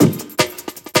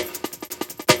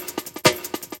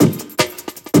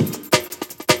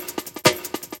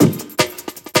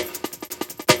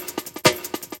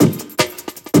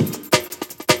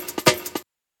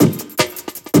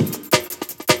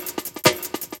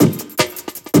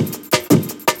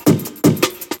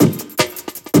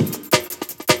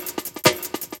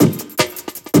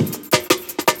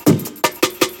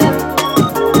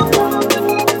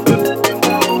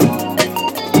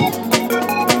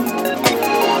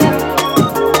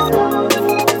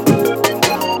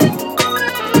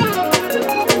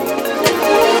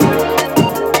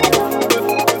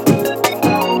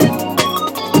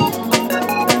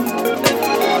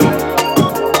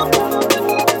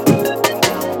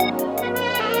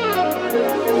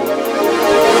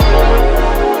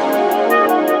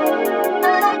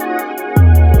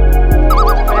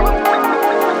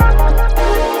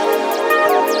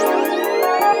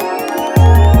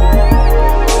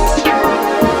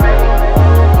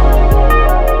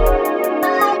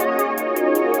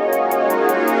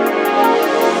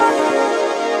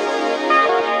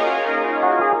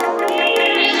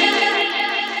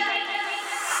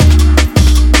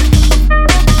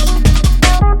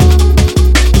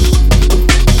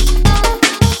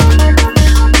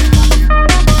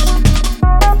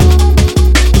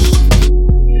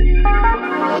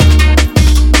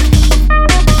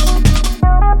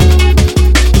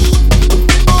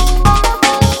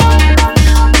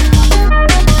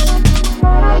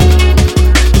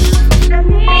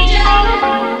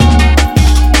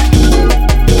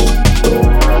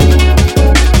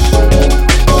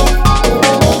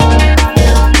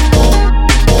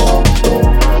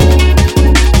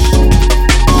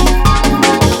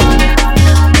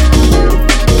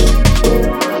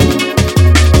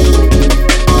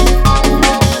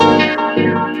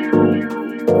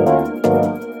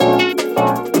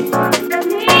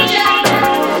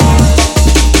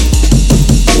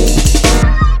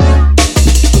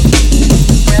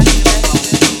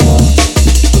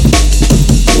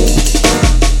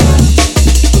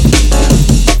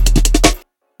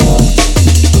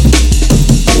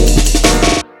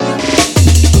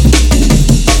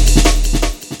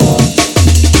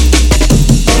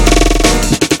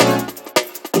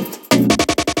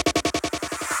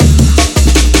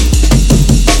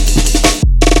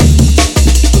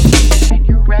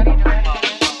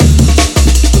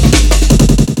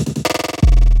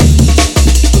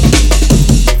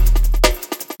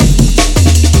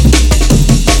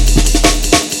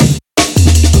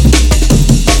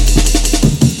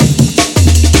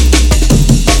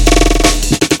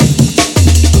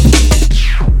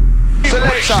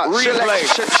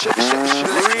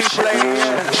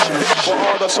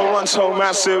one so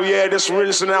massive, yeah, just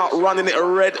rinsing out, running it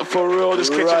red for real,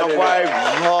 just catching a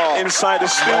vibe inside the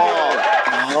studio.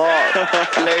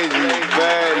 Lazy,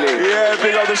 barely. Yeah,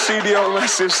 big up the CDO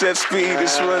massive set speed,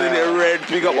 just running it red,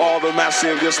 big up all the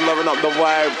massive, just loving up the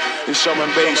vibe, the shove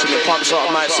and bass and it pumps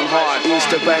up nice and hard.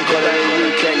 Easter Bank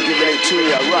Holiday weekend, giving it to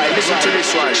you. Right, listen to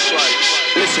this one.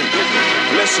 Listen.